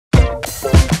Hi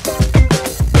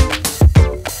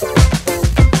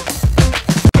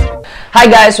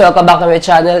guys! Welcome back to my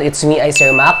channel. It's me,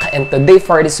 iSirMac, and today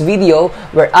for this video,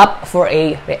 we're up for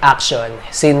a reaction.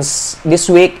 Since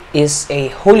this week is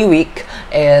a Holy Week,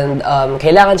 and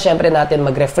kailangan syempre natin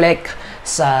mag-reflect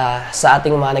sa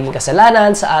ating mga naging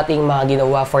kasalanan, sa ating mga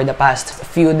ginawa for the past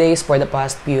few days, for the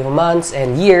past few months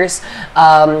and years.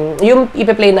 Yung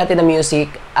ipi-play natin na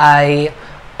music ay,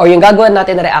 or yung gagawin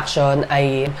natin na reaction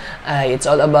ay it's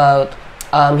all about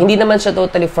hindi naman siya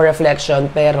totally for reflection,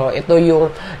 pero ito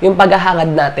yung paghahangad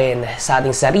natin sa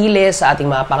ating sarili, sa ating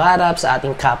mga pangarap, sa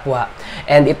ating kapwa.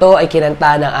 And ito ay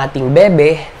kinanta ng ating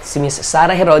bebe, si Miss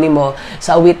Sarah Geronimo,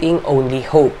 sa awiting Only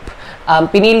Hope.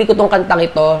 Pinili ko tong kantang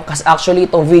ito kasi actually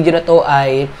itong video na to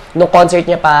ay nung concert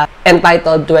niya pa,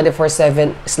 entitled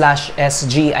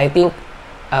 24/7/SG, I think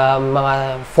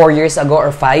mga 4 years ago or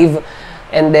 5.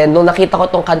 And then, nung nakita ko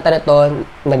tong kanta na to,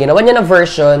 na ginawa niya na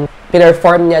version,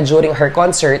 pinerform niya during her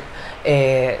concert,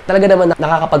 talaga naman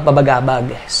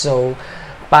nakakapagpabagabag. So,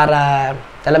 para,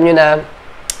 alam nyo na,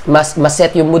 mas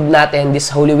set yung mood natin this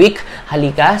Holy Week,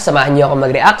 halika, samahan niyo ako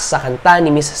mag-react sa kanta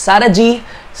ni Miss Sarah G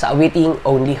sa awiting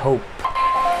Only Hope.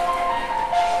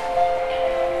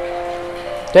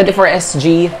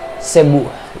 24SG,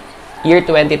 Cebu, year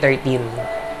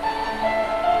 2013.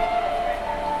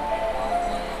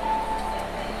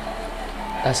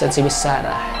 Nasaan si Miss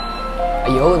Sarah?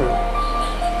 Ayun.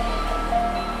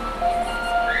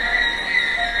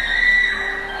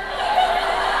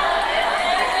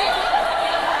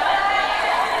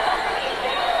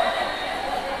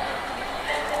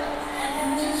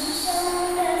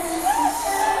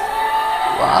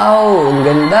 Wow, ang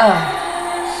ganda.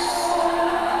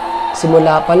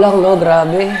 Simula pa lang, no?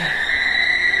 Grabe.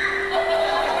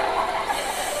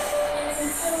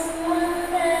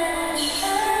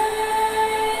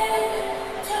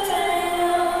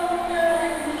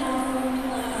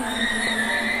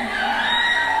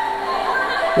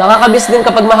 Nakakabis din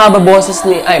kapag mahaba boses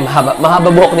ni,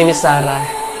 mahaba buhok ni Miss Sarah.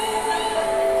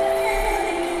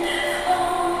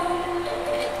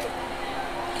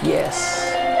 Yes.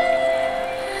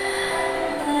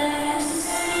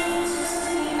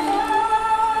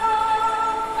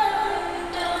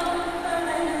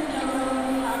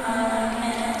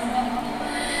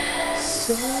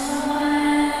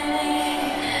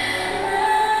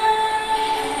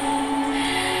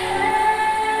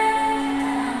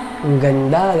 Ang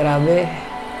ganda, grabe.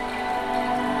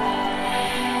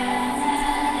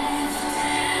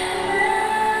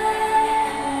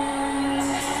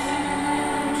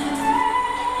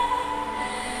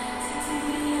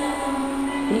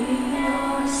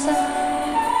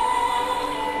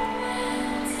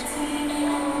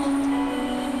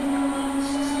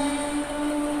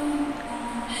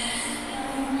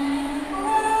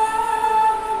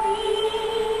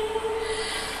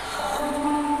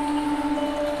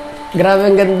 Grabe,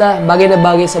 ang ganda. Bagay na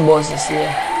bagay sa boses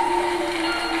niya.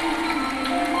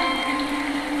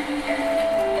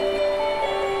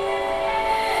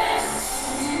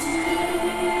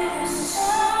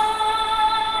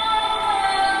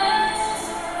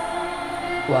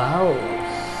 Wow.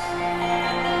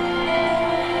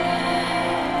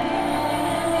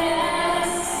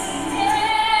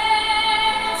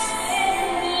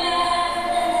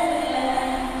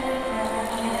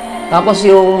 Tapos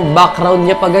yung background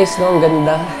niya pa guys, no? Ang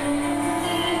ganda.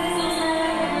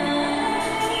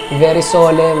 Very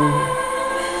solemn.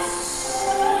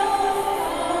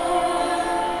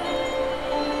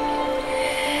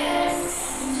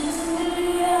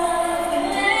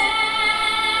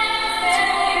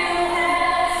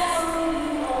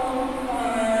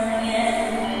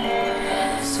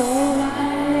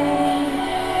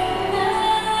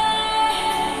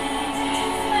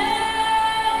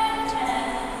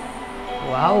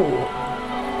 Wow.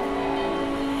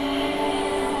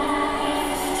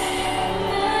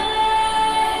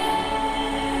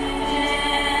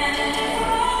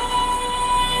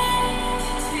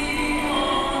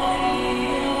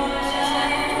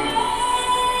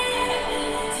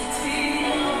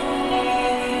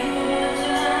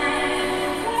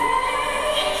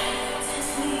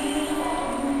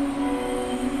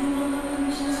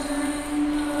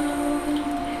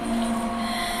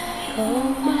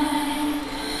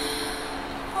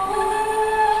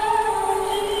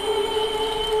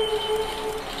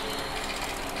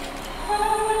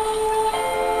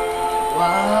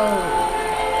 Wow!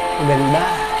 Ganda!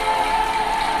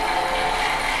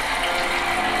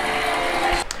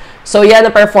 So yan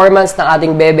ang performance ng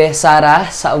ating bebe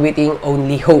Sarah sa awiting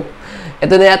Only Hope.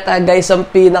 Ito na yata guys ang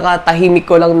pinakatahimik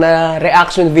ko lang na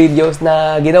reaction videos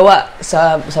na ginawa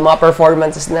sa mga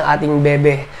performances ng ating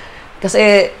bebe.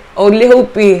 Kasi only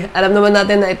hope eh. Alam naman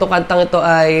natin na itong kantang ito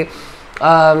ay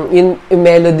yung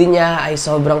melody niya ay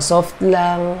sobrang soft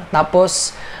lang.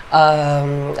 Tapos,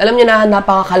 alam niyo na,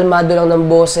 napakakalmado lang ng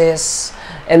boses.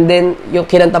 And then, yung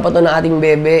kinanta pa to ng ating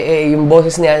bebe, yung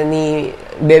boses niya ni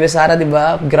Bebe Sara, di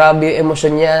ba? Grabe yung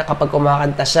emosyon niya kapag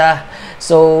kumakanta siya.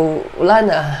 So, wala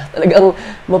na. Talagang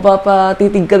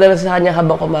mapapatitig ka na sa kanya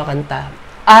habang kumakanta.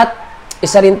 At,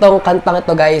 isa rin tong kantang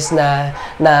ito guys na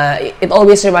it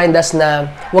always reminds us na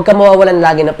huwag kang mawawalan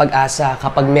lagi ng pag-asa.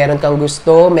 Kapag meron kang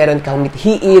gusto, meron kang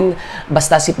mithiin,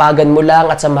 basta sipagan mo lang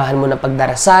at samahan mo ng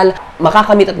pagdarasal,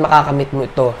 makakamit at makakamit mo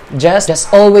ito. Just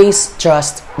always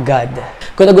trust God.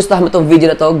 Kung nagustuhan mo itong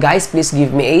video na to, guys, please give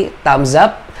me a thumbs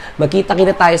up.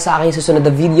 Magkita-kita tayo sa aking susunod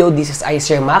na video. This is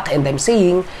iSirMac and I'm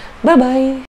saying,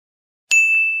 bye-bye!